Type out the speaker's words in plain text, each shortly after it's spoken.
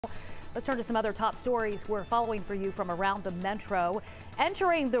Let's turn to some other top stories we're following for you from around the metro.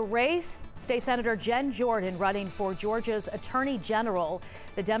 Entering the race, State Senator Jen Jordan running for Georgia's Attorney General.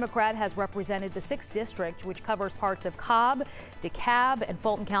 The Democrat has represented the 6th District, which covers parts of Cobb, DeKalb, and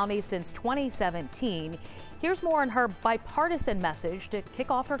Fulton County since 2017. Here's more on her bipartisan message to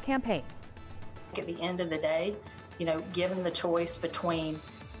kick off her campaign. At the end of the day, given the choice between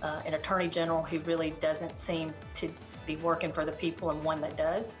an Attorney General who really doesn't seem to be working for the people and one that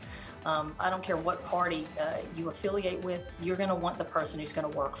does, I don't care what party you affiliate with, you're going to want the person who's going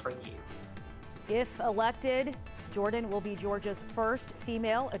to work for you. If elected, Jordan will be Georgia's first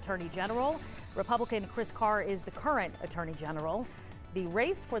female Attorney General. Republican Chris Carr is the current Attorney General. The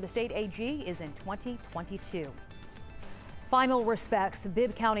race for the state AG is in 2022. Final respects.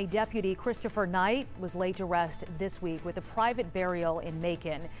 Bibb County Deputy Christopher Knight was laid to rest this week with a private burial in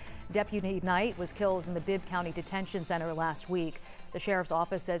Macon. Deputy Knight was killed in the Bibb County Detention Center last week. The sheriff's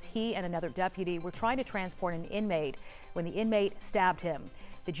office says he and another deputy were trying to transport an inmate when the inmate stabbed him.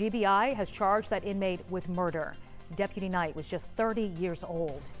 The GBI has charged that inmate with murder. Deputy Knight was just 30 years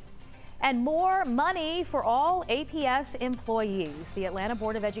old. And more money for all APS employees. The Atlanta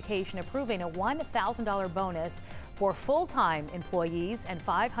Board of Education approving a $1,000 bonus for full-time employees and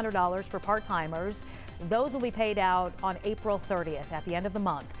 $500 for part-timers. Those will be paid out on April 30th at the end of the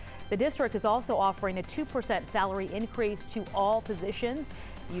month. The district is also offering a 2% salary increase to all positions.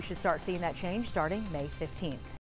 You should start seeing that change starting May 15th.